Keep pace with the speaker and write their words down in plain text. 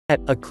At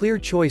A Clear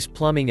Choice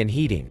Plumbing and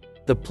Heating,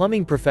 the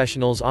plumbing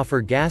professionals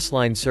offer gas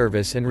line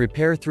service and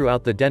repair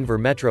throughout the Denver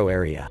metro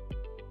area.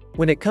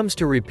 When it comes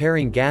to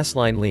repairing gas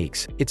line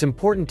leaks, it's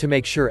important to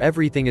make sure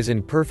everything is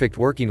in perfect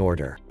working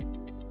order.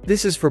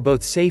 This is for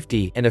both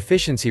safety and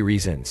efficiency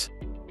reasons.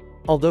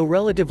 Although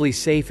relatively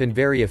safe and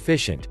very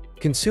efficient,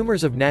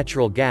 consumers of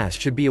natural gas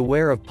should be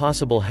aware of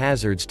possible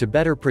hazards to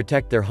better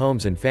protect their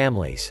homes and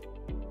families.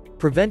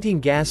 Preventing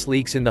gas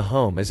leaks in the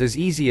home is as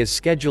easy as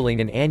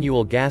scheduling an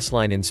annual gas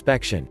line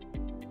inspection.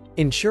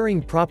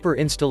 Ensuring proper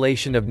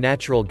installation of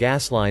natural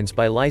gas lines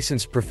by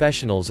licensed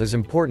professionals is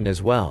important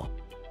as well.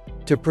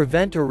 To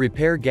prevent or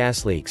repair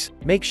gas leaks,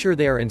 make sure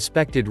they are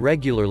inspected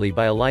regularly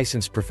by a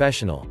licensed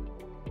professional.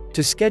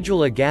 To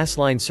schedule a gas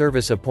line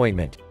service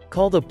appointment,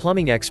 call the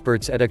plumbing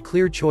experts at A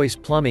Clear Choice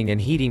Plumbing and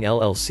Heating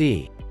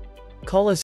LLC. Call us